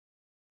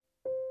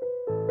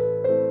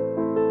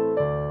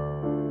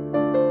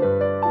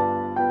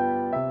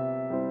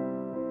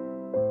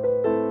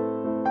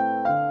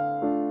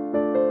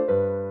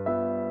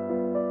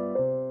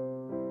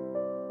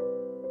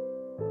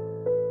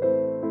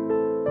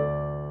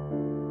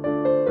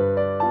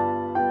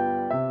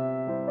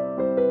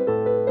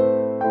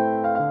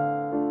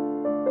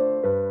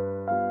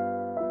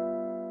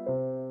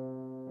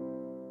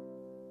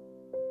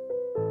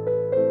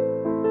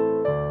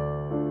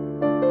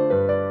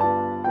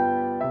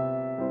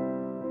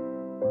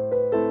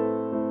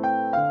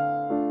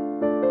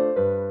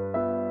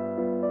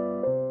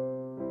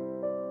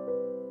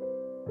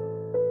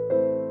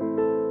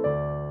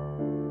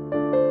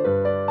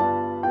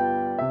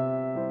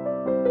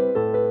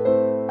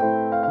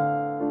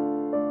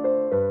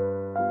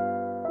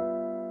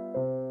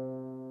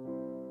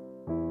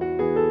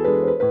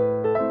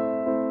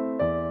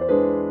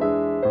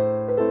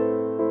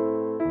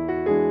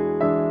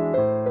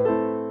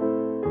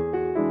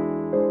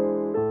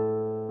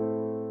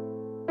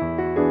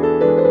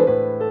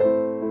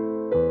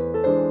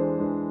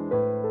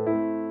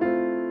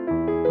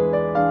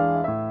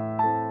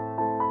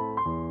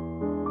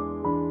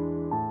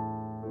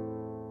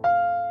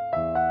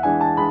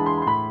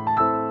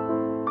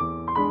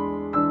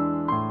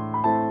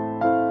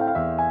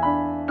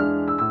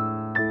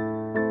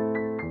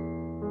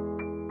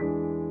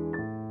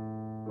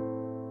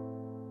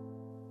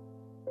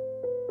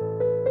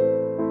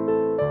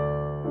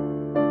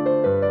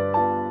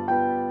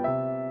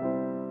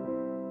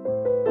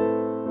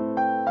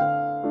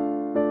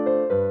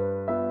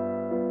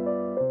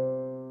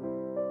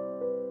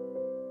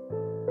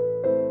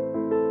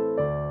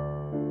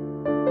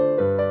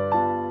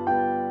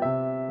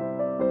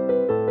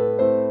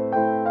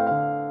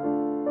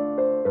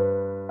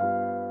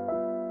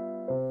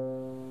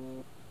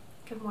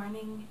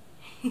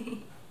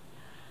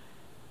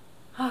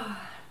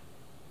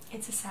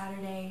It's a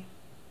Saturday,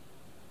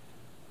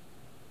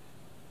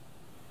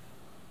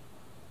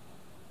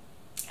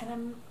 and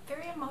I'm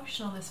very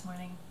emotional this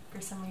morning for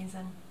some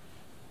reason.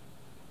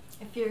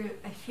 I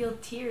feel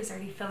tears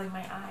already filling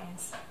my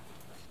eyes.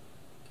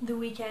 The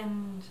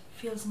weekend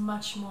feels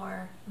much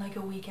more like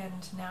a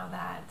weekend now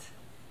that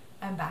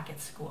I'm back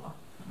at school,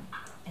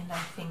 and I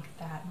think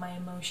that my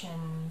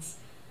emotions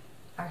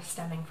are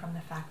stemming from the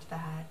fact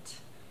that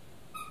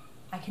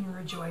I can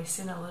rejoice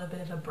in a little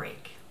bit of a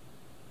break.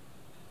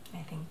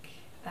 I think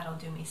that'll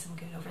do me some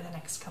good over the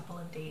next couple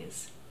of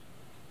days.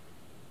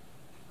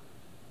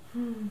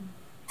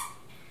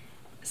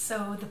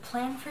 So the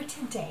plan for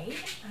today,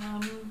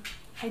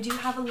 I do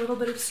have a little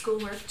bit of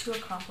schoolwork to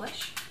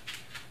accomplish.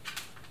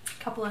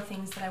 A couple of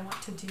things that I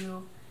want to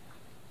do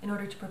in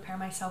order to prepare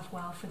myself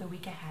well for the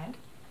week ahead.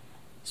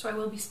 So I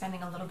will be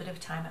spending a little bit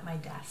of time at my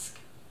desk.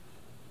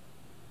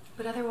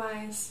 But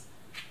otherwise,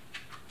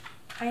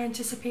 I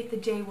anticipate the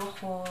day will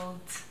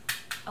hold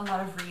a lot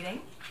of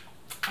reading.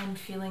 I'm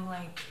feeling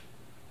like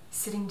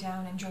sitting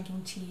down and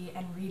drinking tea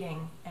and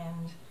reading,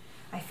 and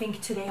I think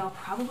today I'll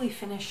probably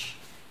finish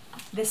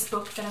this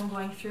book that I'm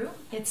going through.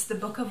 It's the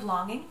Book of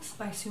Longings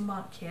by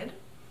Moth.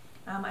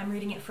 I'm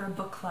reading it for a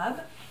book club,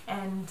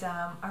 and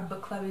our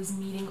book club is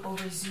meeting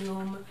over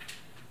Zoom,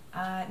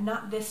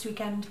 not this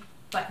weekend,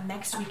 but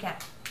next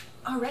weekend.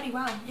 Already,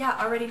 wow, yeah,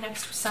 already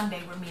next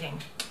Sunday we're meeting.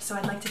 So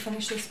I'd like to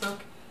finish this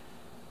book,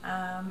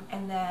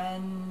 and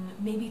then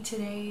maybe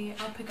today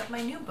I'll pick up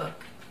my new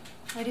book.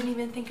 I didn't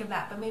even think of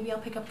that, but maybe I'll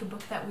pick up the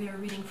book that we are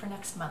reading for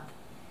next month.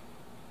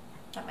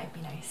 That might be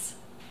nice.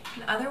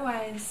 And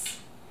otherwise,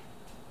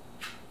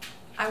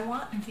 I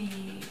want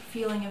the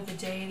feeling of the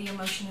day, the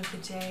emotion of the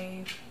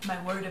day,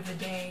 my word of the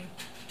day,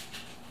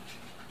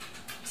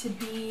 to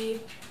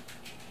be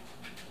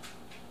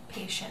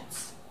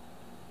patience.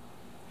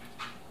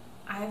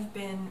 I've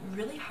been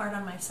really hard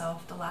on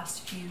myself the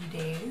last few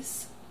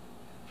days,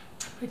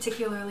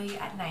 particularly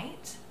at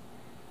night,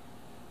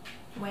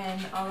 when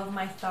all of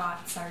my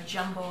thoughts are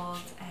jumbled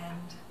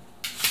and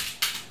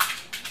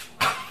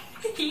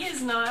he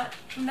is not.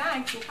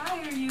 Max, why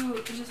are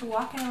you just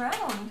walking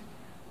around?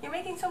 You're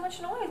making so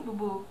much noise,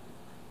 boo-boo.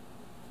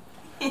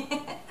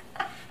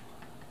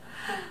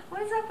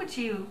 What is up with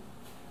you?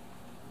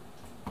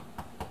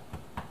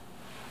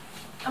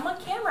 I'm on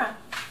camera.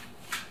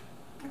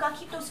 You gotta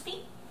keep those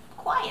feet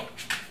quiet.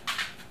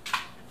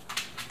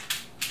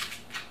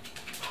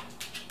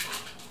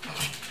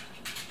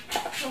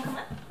 Come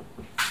on.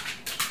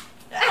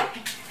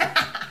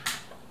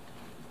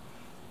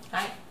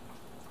 Hi.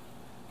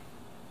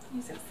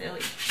 You're so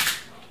silly.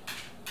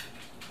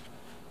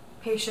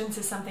 Patience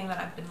is something that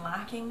I've been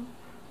lacking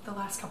the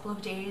last couple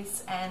of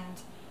days,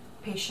 and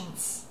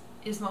patience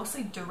is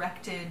mostly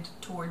directed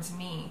towards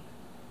me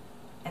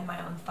and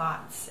my own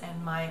thoughts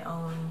and my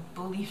own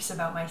beliefs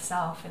about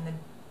myself in the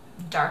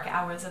dark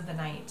hours of the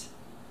night.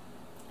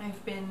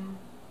 I've been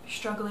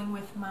struggling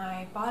with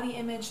my body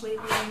image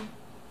lately.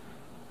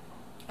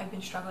 I've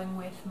been struggling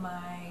with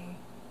my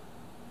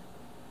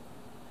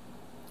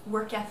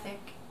work ethic.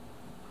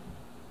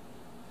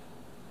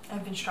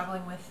 I've been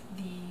struggling with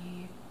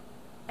the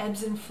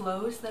ebbs and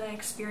flows that I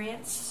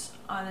experience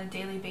on a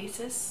daily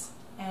basis,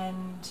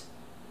 and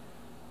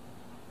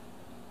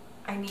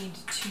I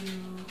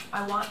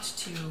want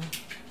to,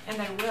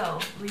 and I will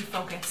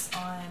refocus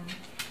on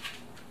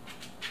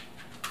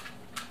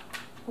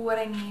what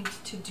I need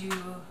to do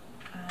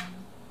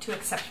to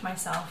accept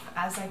myself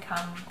as I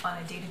come on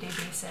a day-to-day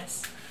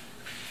basis.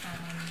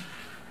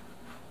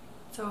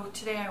 So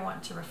today I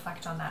want to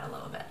reflect on that a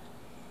little bit.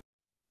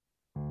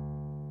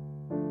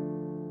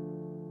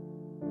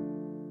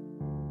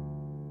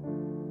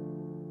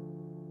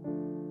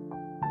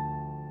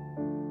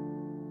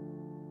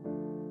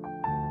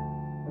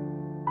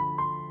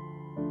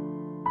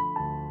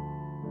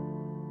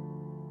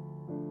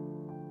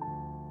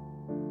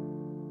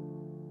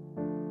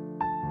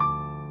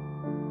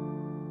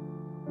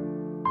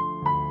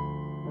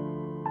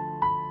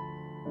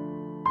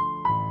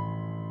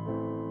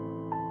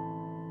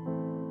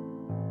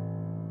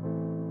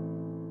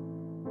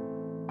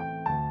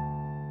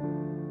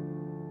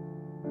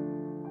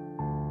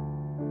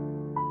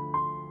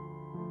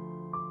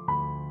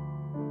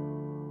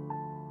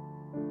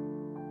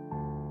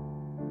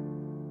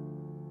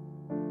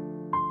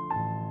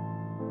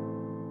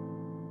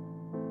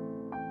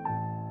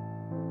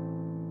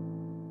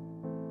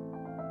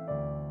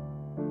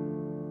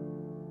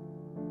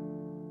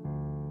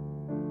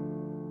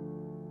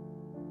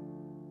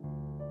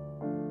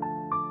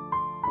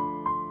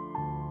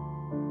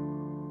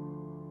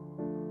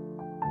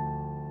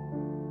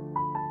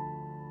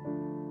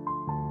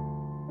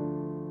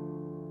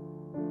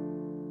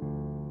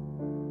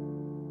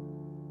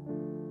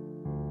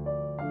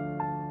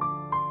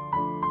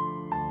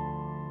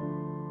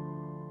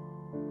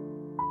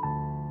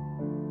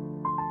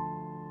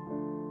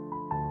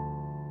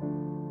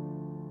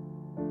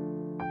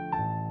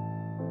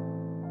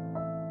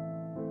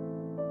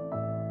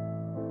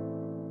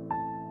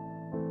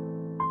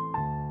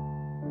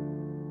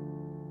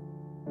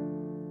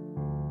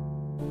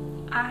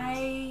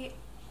 I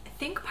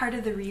think part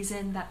of the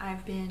reason that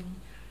I've been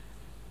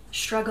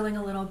struggling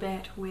a little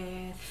bit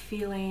with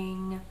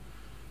feeling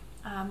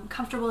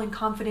comfortable and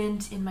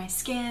confident in my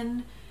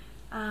skin,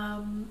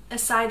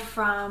 aside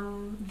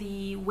from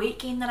the weight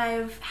gain that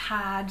I've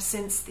had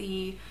since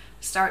the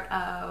start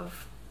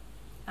of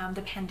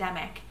the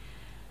pandemic,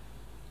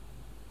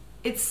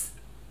 it's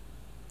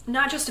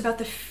not just about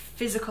the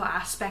physical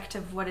aspect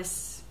of what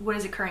is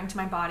occurring to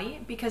my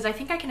body, because I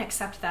think I can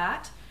accept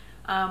that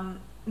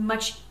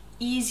much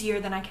easier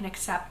than I can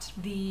accept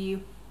the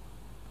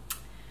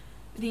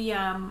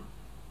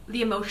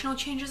emotional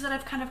changes that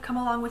have kind of come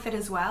along with it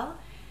as well.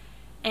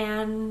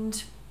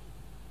 And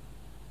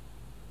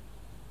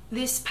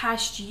this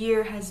past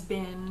year has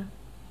been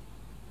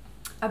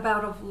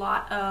about a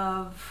lot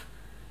of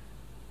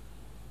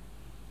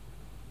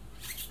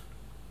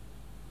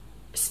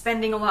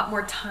spending a lot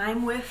more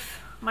time with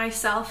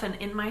myself and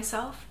in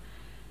myself.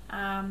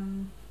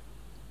 And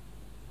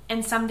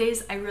some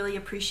days I really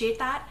appreciate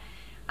that.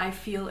 I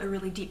feel a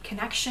really deep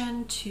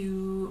connection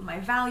to my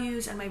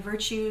values and my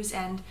virtues,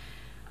 and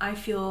I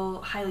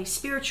feel highly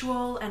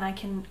spiritual, and I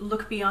can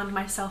look beyond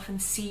myself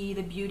and see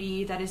the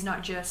beauty that is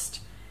not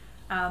just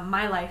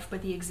my life,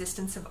 but the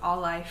existence of all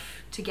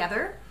life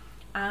together.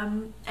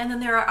 And then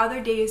there are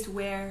other days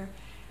where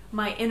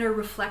my inner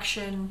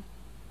reflection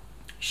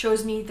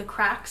shows me the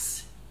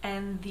cracks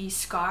and the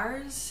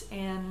scars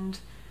and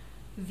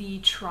the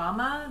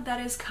trauma that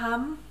has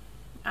come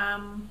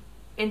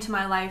into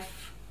my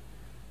life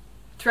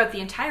throughout the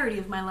entirety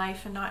of my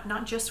life, and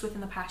not just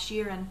within the past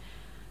year. And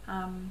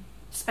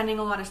spending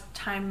a lot of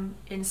time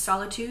in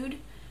solitude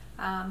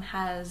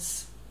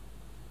has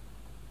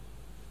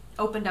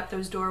opened up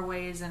those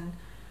doorways, and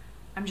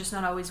I'm just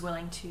not always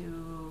willing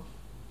to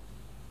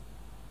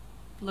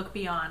look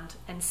beyond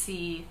and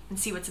see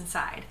what's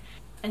inside.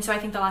 And so I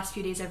think the last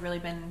few days I've really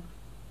been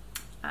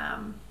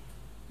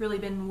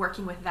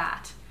working with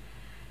that.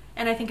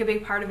 And I think a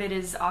big part of it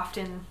is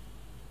often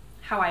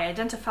how I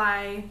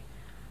identify,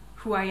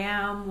 who I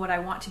am, what I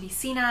want to be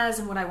seen as,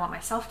 and what I want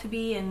myself to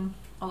be. And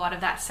a lot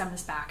of that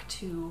stems back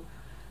to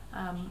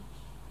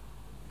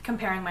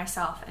comparing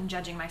myself and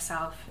judging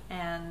myself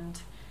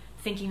and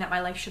thinking that my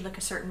life should look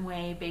a certain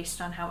way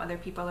based on how other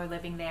people are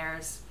living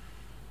theirs.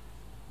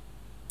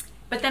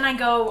 But then I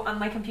go on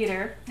my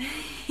computer,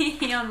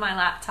 on my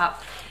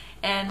laptop,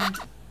 and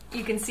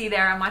you can see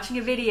there I'm watching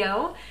a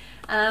video.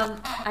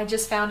 I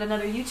just found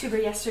another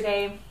YouTuber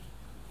yesterday.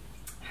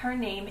 Her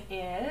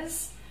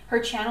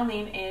channel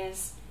name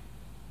is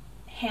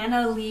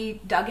Hannah Lee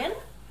Duggan,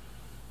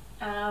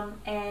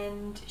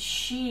 and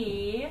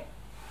she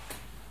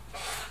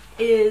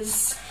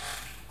is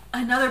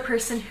another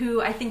person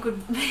who I think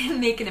would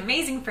make an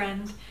amazing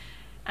friend,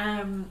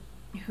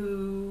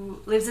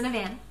 who lives in a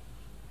van,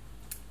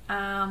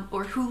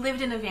 or who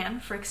lived in a van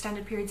for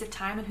extended periods of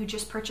time, and who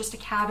just purchased a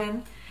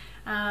cabin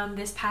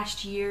this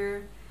past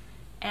year.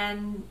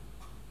 And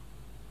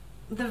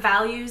the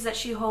values that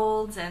she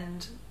holds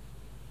and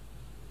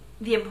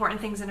the important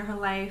things in her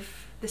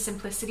life, the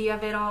simplicity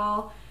of it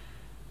all,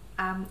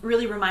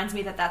 really reminds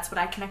me that that's what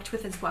I connect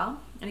with as well.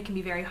 And it can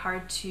be very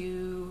hard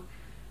to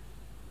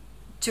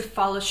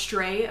fall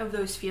astray of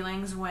those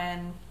feelings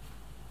when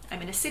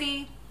I'm in a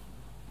city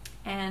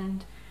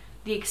and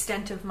the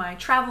extent of my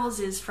travels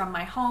is from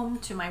my home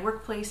to my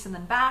workplace and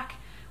then back,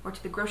 or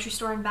to the grocery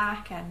store and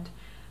back, and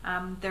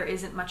there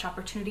isn't much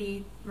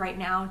opportunity right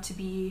now to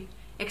be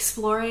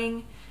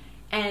exploring,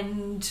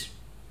 and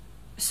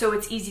so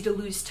it's easy to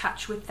lose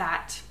touch with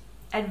that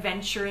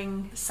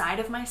adventuring side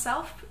of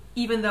myself,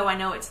 even though I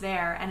know it's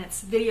there. And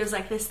it's videos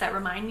like this that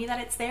remind me that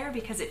it's there,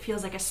 because it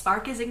feels like a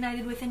spark is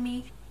ignited within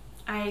me.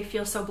 I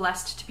feel so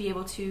blessed to be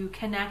able to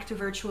connect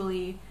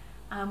virtually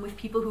with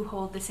people who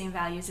hold the same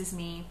values as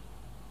me,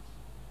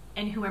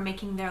 and who are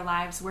making their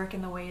lives work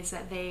in the ways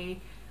that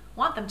they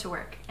want them to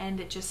work. And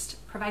it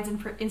just provides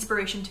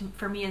inspiration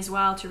for me as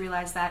well, to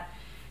realize that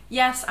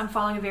yes, I'm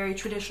following a very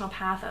traditional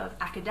path of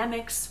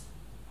academics,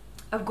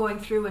 of going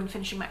through and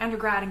finishing my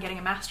undergrad and getting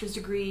a master's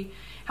degree.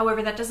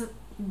 However, that doesn't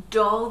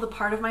dull the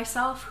part of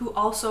myself who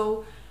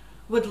also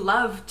would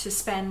love to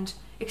spend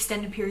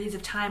extended periods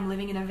of time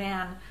living in a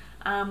van,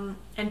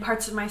 and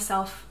parts of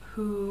myself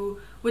who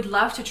would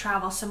love to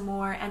travel some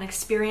more and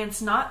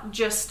experience not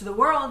just the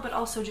world, but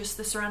also just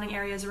the surrounding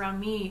areas around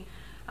me,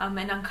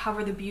 and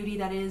uncover the beauty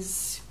that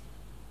is,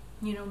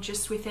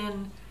 just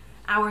within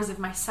hours of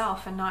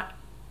myself and not,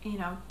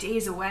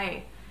 days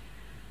away.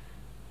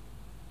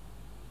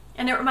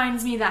 And it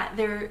reminds me that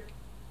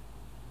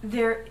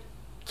there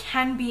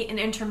can be an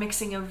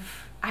intermixing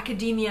of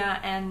academia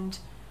and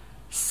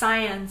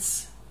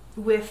science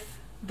with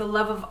the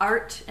love of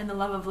art and the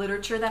love of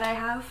literature that I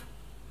have.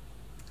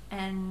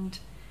 And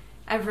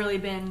I've really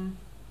been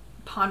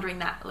pondering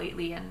that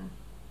lately, and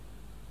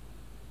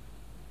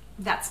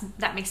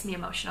that makes me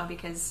emotional,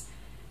 because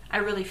I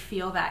really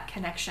feel that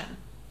connection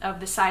of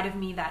the side of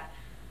me that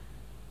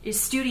is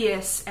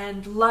studious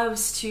and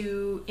loves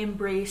to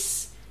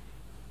embrace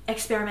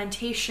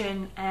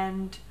experimentation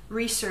and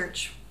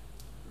research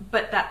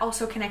but that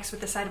also connects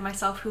with the side of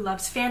myself who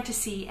loves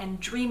fantasy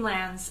and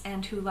dreamlands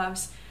and who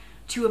loves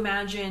to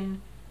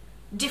imagine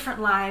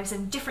different lives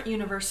and different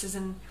universes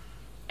and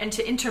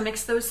to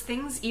intermix those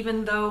things,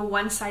 even though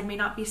one side may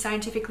not be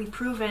scientifically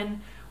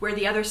proven, where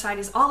the other side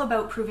is all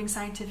about proving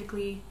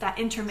scientifically. That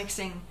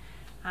intermixing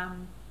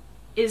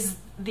is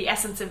the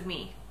essence of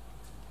me,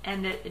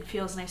 and it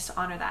feels nice to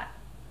honor that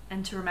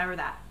and to remember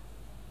that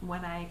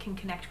when I can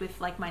connect with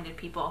like-minded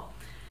people.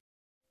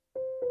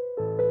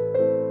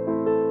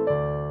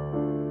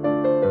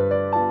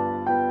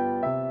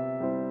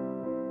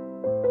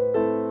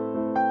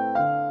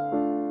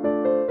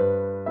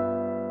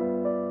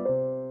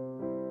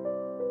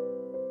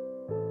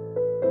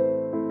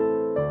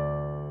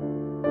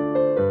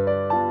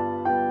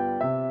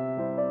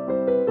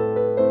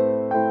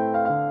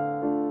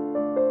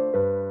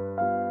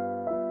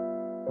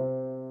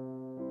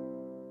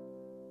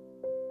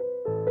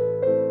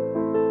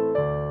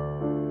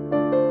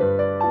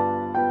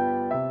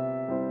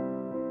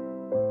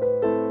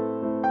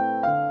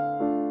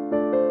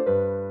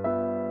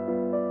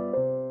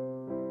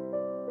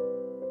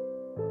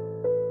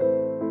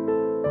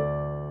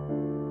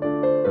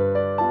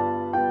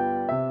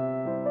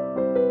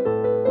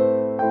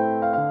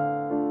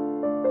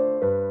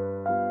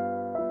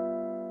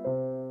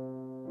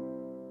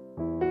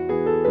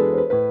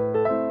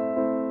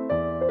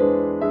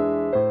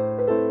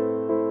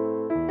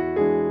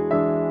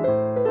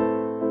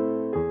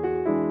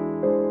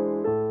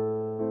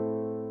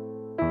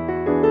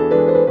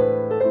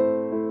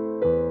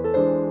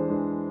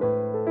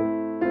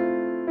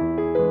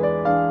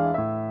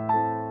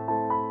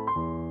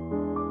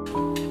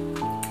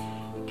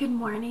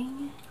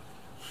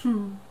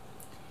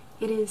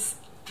 It is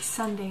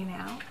Sunday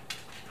now,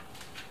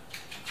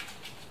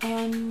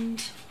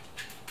 and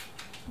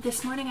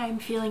this morning I am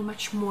feeling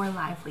much more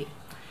lively.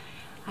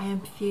 I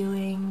am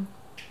feeling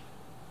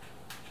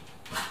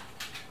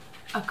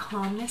a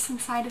calmness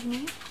inside of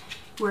me,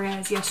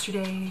 whereas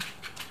yesterday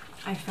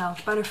I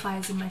felt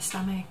butterflies in my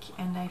stomach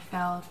and I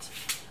felt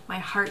my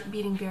heart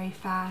beating very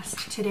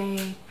fast.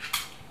 Today,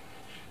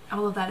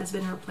 all of that has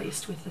been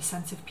replaced with a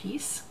sense of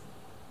peace.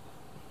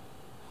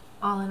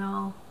 All in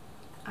all,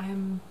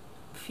 I'm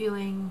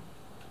feeling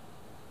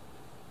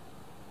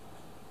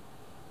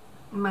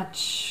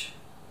much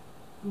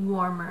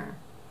warmer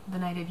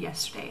than I did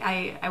yesterday.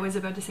 I was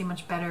about to say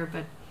much better,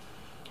 but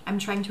I'm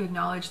trying to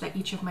acknowledge that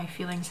each of my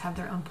feelings have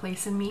their own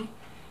place in me,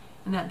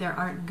 and that there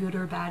aren't good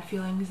or bad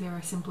feelings. There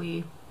are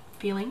simply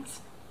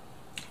feelings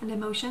and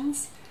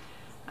emotions.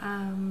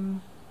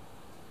 And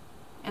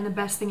the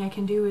best thing I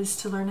can do is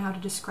to learn how to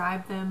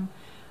describe them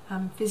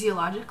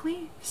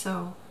physiologically.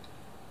 So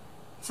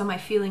my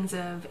feelings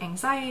of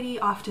anxiety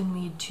often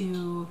lead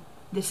to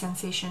the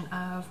sensation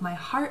of my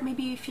heart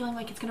maybe feeling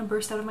like it's going to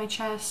burst out of my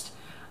chest,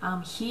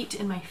 heat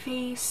in my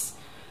face,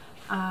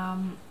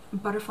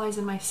 butterflies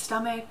in my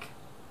stomach.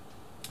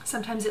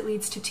 Sometimes it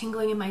leads to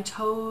tingling in my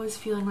toes,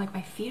 feeling like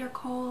my feet are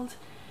cold,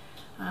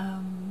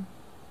 and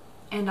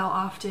I'll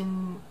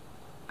often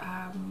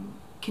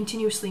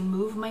continuously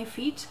move my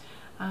feet,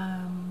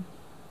 kind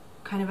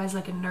of as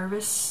like a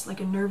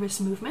nervous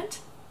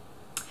movement.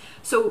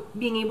 So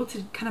being able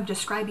to kind of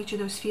describe each of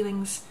those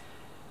feelings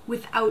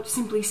without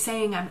simply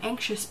saying I'm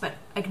anxious, but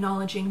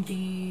acknowledging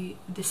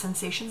the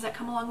sensations that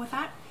come along with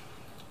that,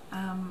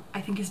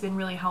 I think has been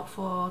really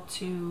helpful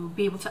to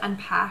be able to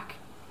unpack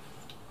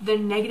the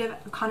negative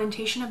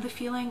connotation of the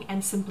feeling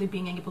and simply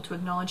being able to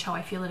acknowledge how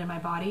I feel it in my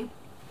body.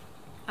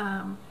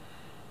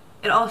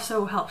 It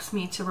also helps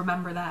me to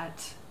remember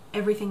that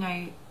everything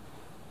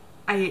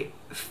I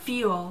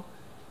feel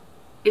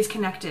is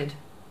connected.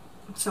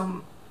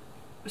 So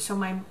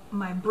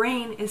my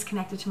brain is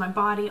connected to my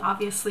body,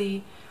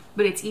 obviously,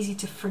 but it's easy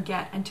to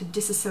forget and to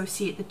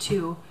disassociate the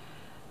two.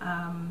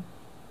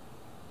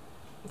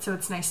 So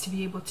it's nice to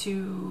be able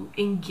to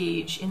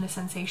engage in the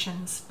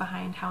sensations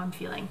behind how I'm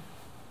feeling.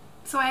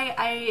 So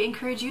I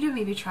encourage you to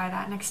maybe try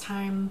that next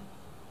time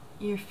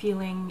you're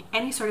feeling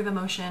any sort of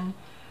emotion.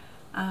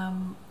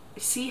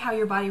 See how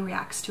your body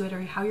reacts to it,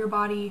 or how your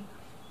body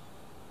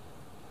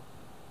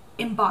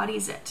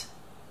embodies it.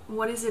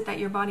 What is it that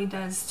your body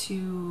does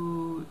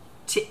to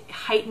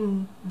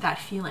heighten that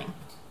feeling?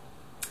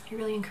 I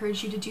really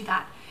encourage you to do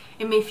that.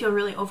 It may feel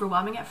really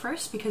overwhelming at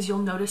first because you'll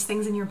notice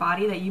things in your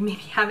body that you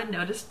maybe haven't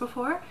noticed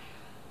before,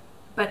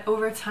 but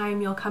over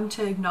time you'll come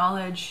to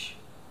acknowledge,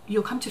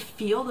 you'll come to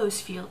feel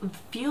those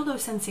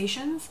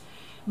sensations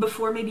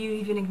before maybe you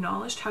even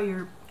acknowledged how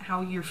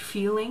you're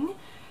feeling,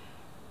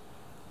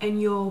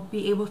 and you'll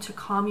be able to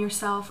calm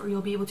yourself, or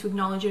you'll be able to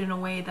acknowledge it in a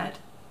way that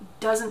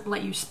doesn't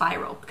let you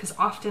spiral. Because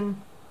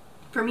often,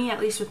 for me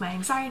at least with my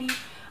anxiety,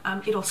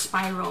 it'll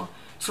spiral.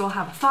 So I'll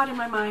have a thought in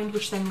my mind,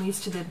 which then leads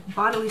to the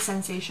bodily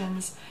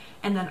sensations,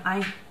 and then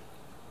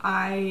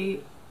I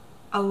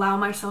allow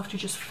myself to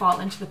just fall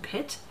into the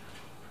pit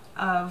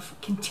of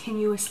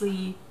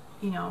continuously,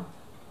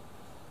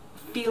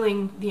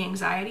 feeling the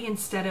anxiety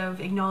instead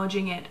of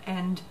acknowledging it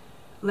and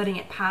letting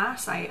it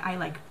pass. I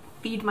like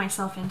feed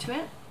myself into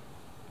it.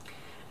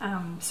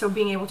 So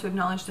being able to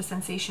acknowledge the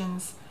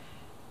sensations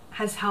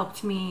has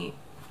helped me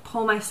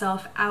pull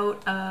myself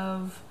out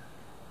of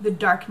the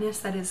darkness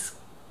that is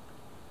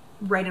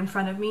right in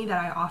front of me that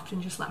I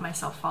often just let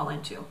myself fall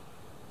into.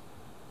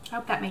 I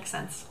hope that makes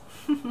sense.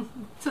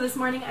 So this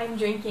morning I'm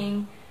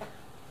drinking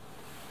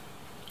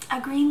a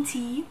green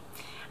tea.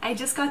 I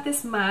just got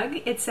this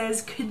mug. It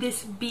says, "Could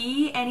this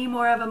be any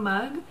more of a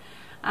mug?"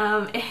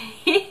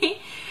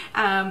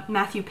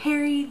 Matthew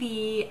Perry,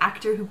 the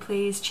actor who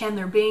plays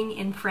Chandler Bing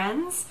in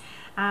Friends,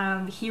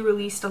 he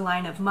released a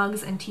line of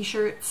mugs and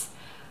t-shirts,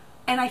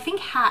 and I think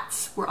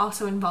hats were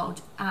also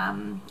involved,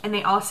 and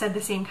they all said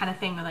the same kind of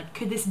thing, like,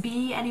 could this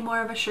be any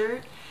more of a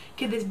shirt?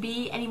 Could this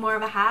be any more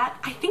of a hat?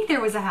 I think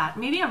there was a hat.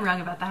 Maybe I'm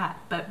wrong about the hat,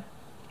 but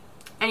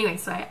anyway,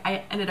 so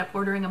I ended up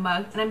ordering a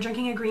mug, and I'm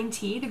drinking a green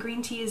tea. The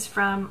green tea is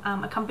from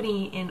a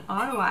company in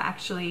Ottawa,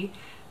 actually.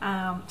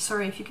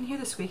 Sorry if you can hear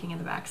the squeaking in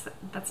the back.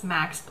 That's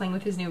Max playing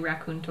with his new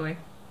raccoon toy.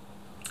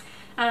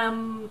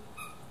 I'm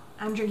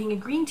drinking a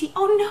green tea.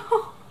 Oh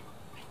no!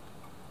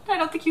 I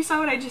don't think you saw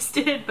what I just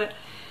did, but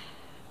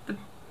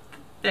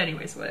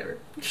anyways, whatever.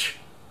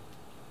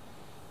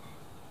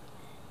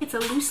 It's a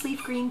loose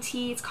leaf green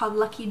tea. It's called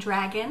Lucky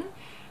Dragon.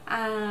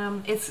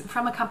 It's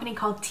from a company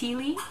called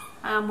Tealy,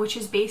 which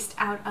is based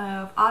out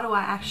of Ottawa,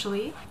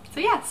 actually. So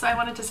yeah, so I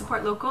wanted to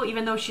support local,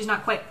 even though she's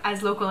not quite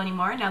as local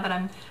anymore now that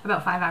I'm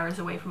about 5 hours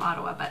away from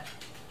Ottawa, but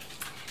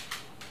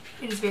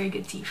it is very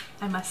good tea,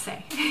 I must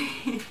say.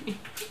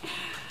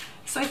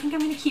 So I think I'm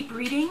going to keep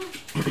reading.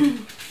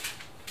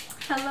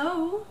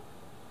 Hello?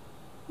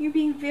 You're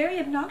being very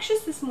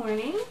obnoxious this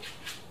morning.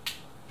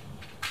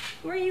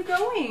 Where are you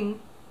going?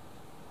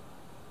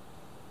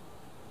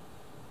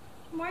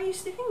 Why are you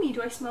sniffing me?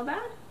 Do I smell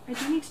bad? I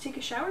do need to take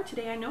a shower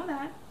today, I know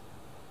that.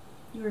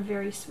 You are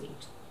very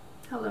sweet.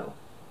 Hello.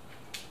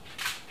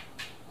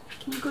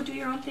 Can you go do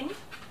your own thing?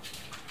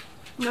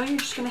 No, you're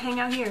just gonna hang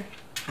out here.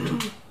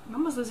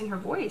 Mama's losing her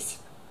voice.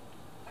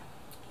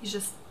 He's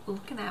just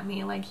looking at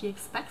me like he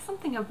expects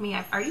something of me.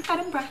 I've already fed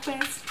him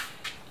breakfast.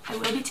 I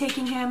will be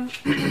taking him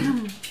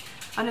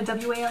on a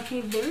WARK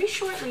very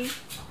shortly.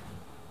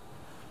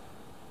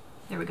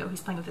 There we go,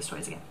 he's playing with his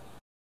toys again.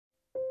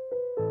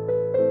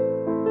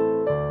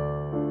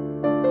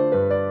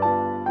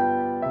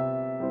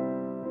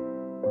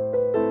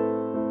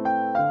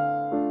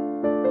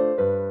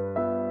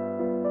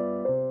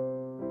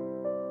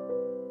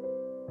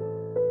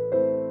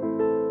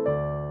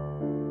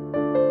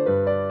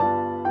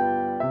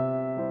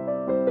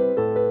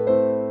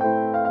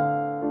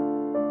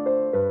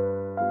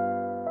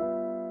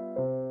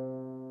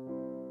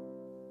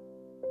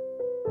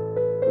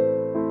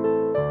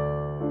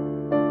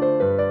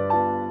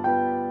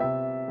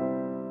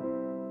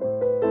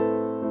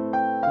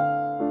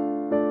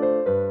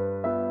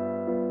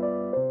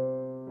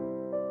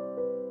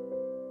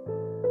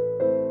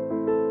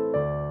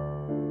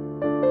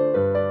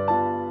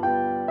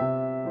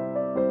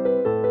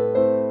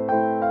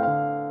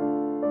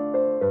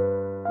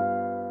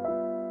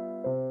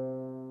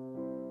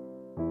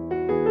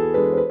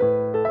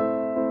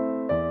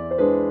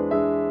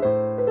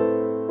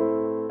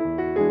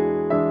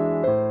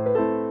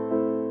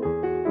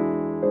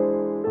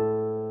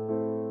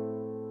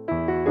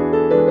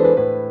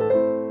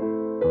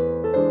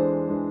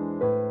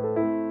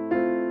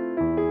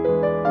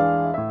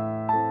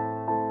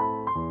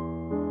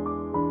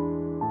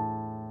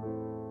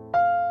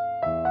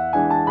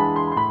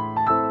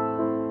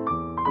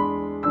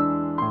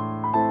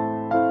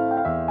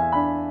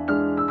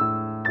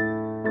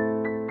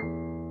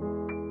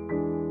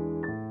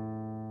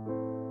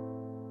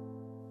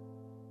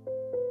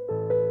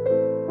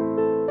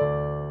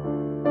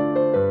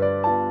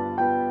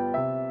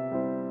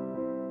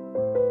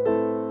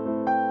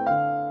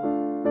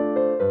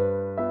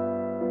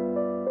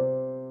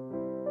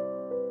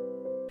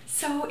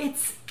 So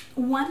it's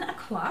 1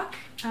 o'clock.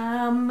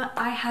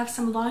 I have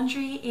some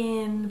laundry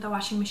in the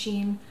washing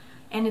machine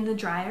and in the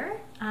dryer.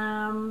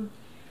 And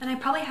I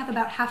probably have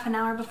about half an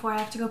hour before I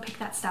have to go pick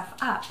that stuff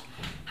up.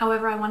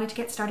 However, I wanted to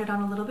get started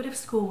on a little bit of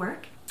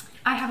schoolwork.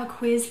 I have a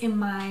quiz in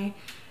my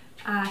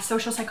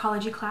social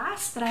psychology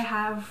class that I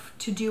have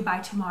to do by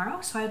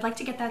tomorrow, so I'd like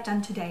to get that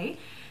done today.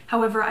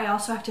 However, I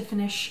also have to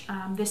finish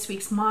this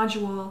week's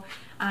module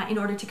in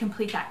order to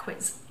complete that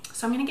quiz.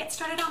 So I'm going to get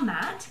started on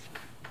that.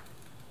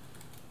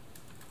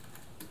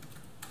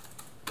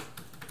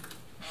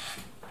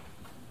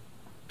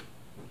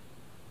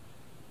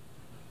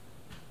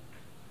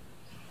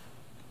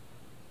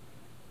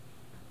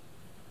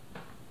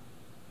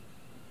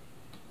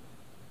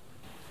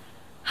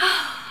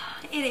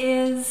 It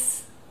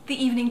is the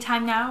evening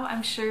time now,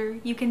 I'm sure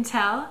you can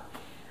tell.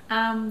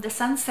 The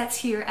sun sets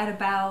here at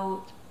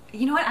about,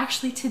 you know what,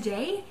 actually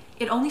today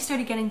it only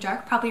started getting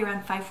dark probably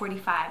around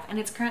 5:45 and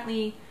it's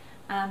currently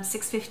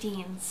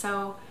 6:15,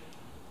 so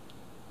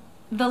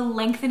the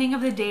lengthening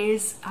of the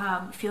days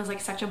feels like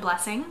such a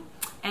blessing,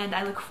 and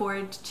I look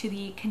forward to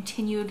the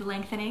continued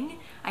lengthening.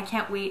 I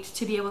can't wait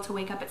to be able to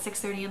wake up at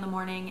 6:30 in the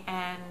morning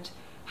and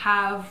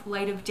have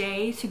light of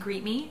day to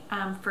greet me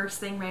first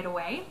thing right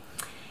away.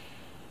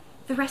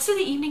 the rest of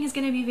the evening is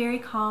going to be very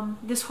calm.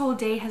 This whole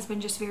day has been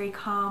just very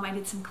calm. I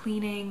did some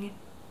cleaning,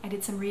 I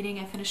did some reading,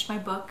 I finished my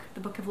book, the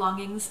Book of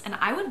Longings, and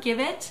I would give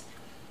it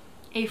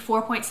a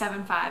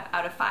 4.75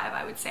 out of 5,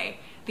 I would say.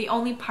 The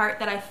only part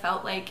that I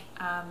felt like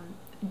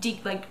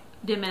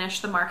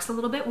diminished the marks a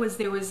little bit was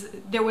there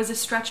was a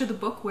stretch of the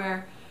book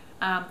where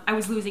I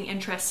was losing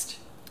interest,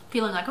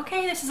 feeling like,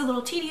 okay, this is a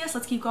little tedious,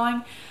 let's keep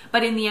going.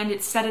 But in the end,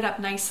 it set it up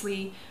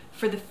nicely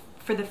for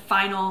the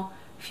final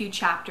few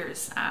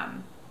chapters.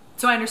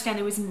 So I understand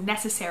it was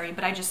necessary,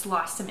 but I just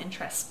lost some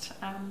interest.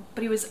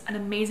 But it was an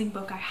amazing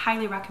book. I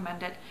highly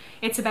recommend it.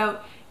 It's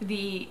about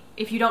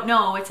if you don't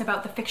know, it's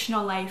about the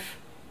fictional life.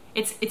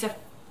 It's a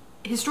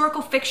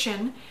historical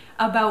fiction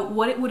about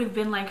what it would have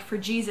been like for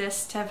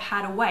Jesus to have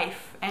had a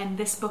wife, and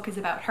this book is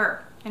about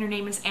her, and her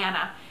name is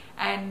Anna.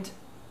 And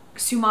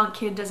Sumant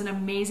Kid does an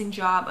amazing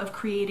job of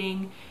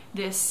creating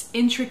this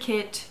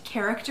intricate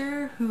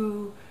character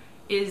who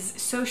is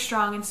so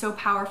strong and so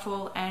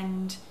powerful,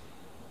 and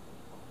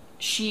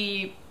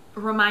she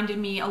reminded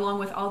me, along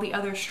with all the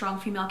other strong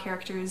female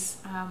characters,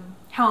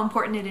 how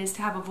important it is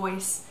to have a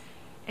voice,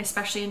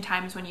 especially in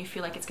times when you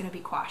feel like it's going to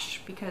be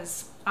quashed.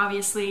 Because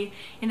obviously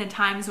in the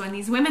times when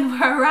these women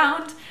were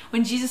around,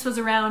 when Jesus was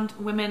around,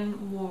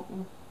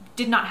 women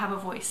did not have a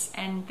voice,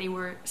 and they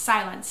were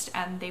silenced,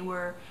 and they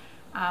were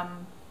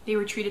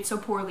treated so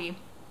poorly.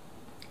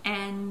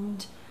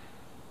 And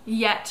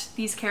yet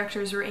these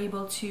characters were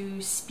able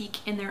to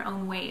speak in their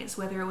own ways,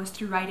 whether it was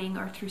through writing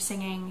or through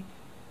singing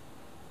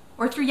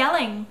or through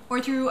yelling or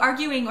through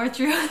arguing or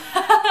through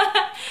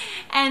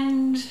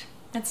and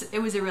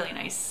it was a really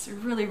nice,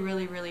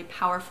 really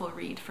powerful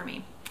read for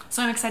me.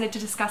 So I'm excited to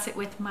discuss it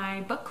with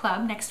my book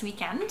club next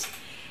weekend.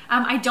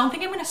 I don't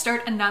think I'm going to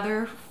start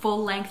another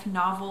full-length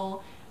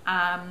novel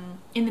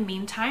in the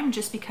meantime,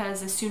 just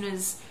because as soon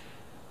as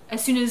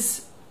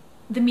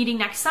the meeting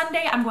next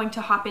Sunday, I'm going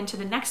to hop into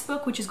the next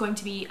book, which is going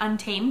to be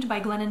Untamed by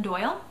Glennon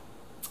Doyle.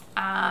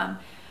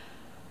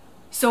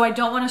 So I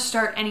don't want to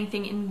start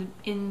anything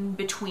in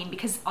between,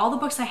 because all the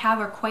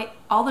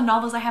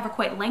novels I have are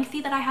quite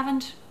lengthy that I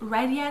haven't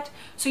read yet.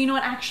 So you know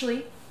what,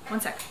 actually, one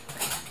sec.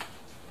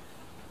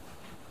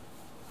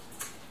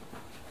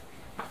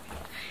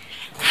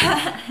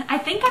 I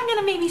think I'm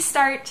gonna maybe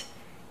start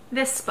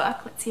this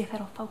book. Let's see if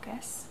it'll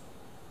focus.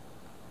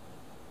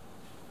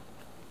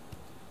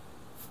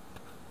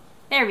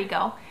 There we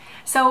go.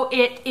 So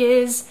it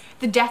is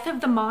The Death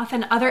of the Moth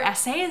and Other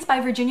Essays by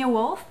Virginia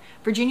Woolf.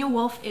 Virginia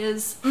Woolf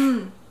is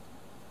one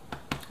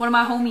of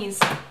my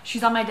homies.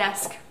 She's on my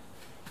desk,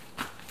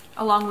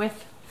 along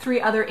with 3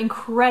 other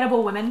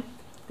incredible women.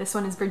 This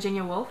one is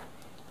Virginia Woolf.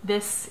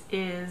 This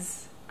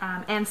is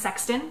Anne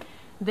Sexton.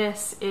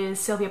 This is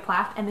Sylvia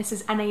Plath. And this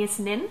is Anais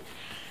Nin.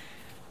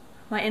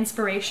 My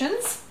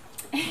inspirations.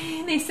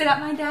 They sit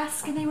at my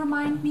desk and they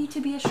remind me to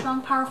be a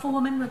strong, powerful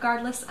woman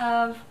regardless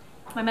of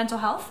my mental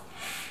health.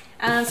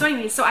 So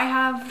anyways, so I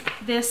have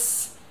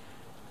this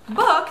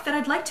book that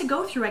I'd like to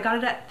go through. I got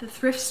it at the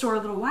thrift store a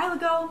little while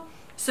ago,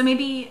 so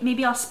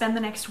maybe I'll spend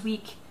the next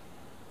week,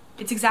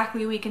 it's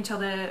exactly a week until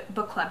the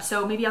book club,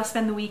 so maybe I'll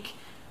spend the week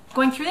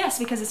going through this,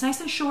 because it's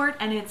nice and short,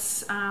 and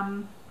it's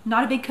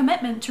not a big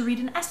commitment to read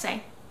an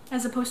essay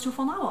as opposed to a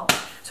full novel.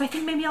 So I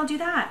think maybe I'll do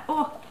that.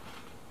 Oh,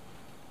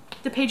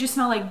 the pages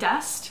smell like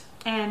dust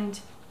and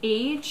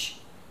age,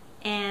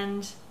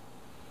 and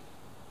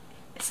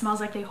it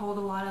smells like they hold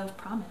a lot of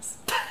promise.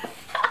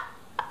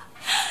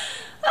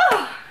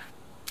 Oh,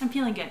 I'm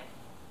feeling good.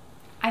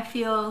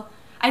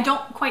 I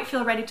don't quite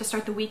feel ready to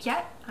start the week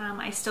yet.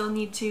 I still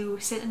need to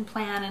sit and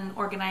plan and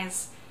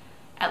organize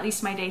at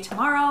least my day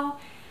tomorrow.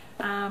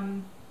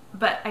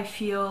 But I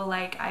feel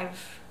like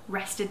I've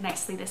rested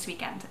nicely this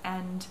weekend,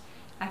 and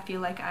I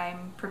feel like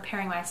I'm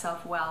preparing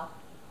myself well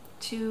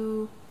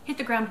to hit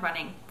the ground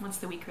running once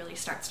the week really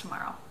starts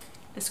tomorrow,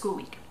 the school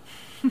week.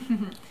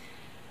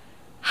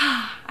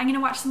 I'm gonna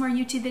watch some more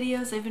YouTube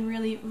videos. I've been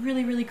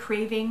really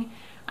craving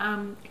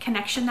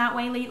connection that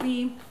way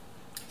lately.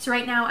 So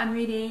right now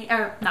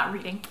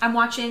I'm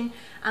watching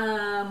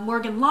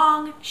Morgan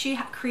Long. She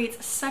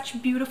creates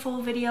such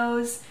beautiful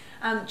videos,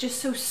 just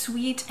so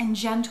sweet and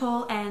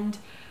gentle, and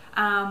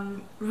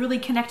really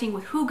connecting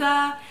with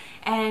Huga,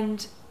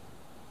 and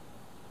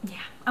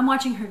yeah, I'm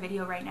watching her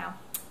video right now.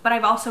 But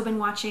I've also been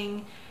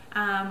watching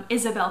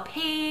Isabel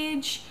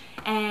Page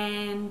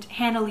and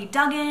Hannah Lee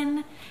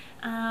Duggan.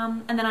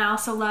 And then I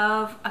also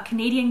love a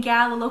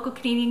local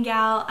Canadian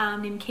gal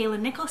named Kayla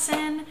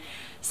Nicholson.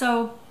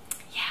 So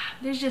yeah,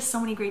 there's just so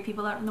many great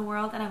people out in the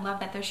world, and I love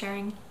that they're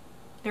sharing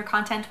their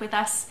content with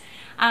us.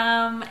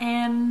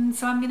 And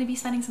so I'm going to be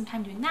spending some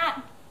time doing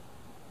that.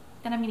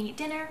 Then I'm going to eat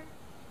dinner,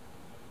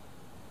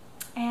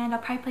 and I'll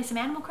probably play some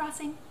Animal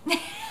Crossing.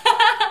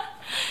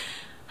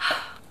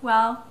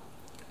 Well,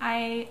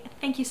 I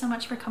thank you so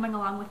much for coming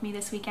along with me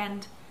this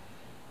weekend.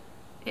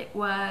 It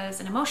was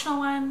an emotional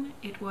one,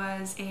 it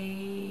was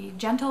a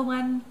gentle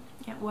one,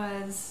 it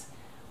was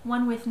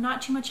one with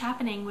not too much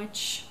happening,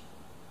 which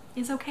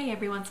is okay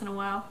every once in a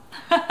while.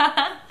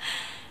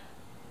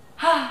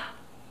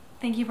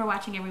 Thank you for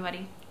watching,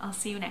 everybody. I'll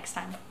see you next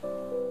time.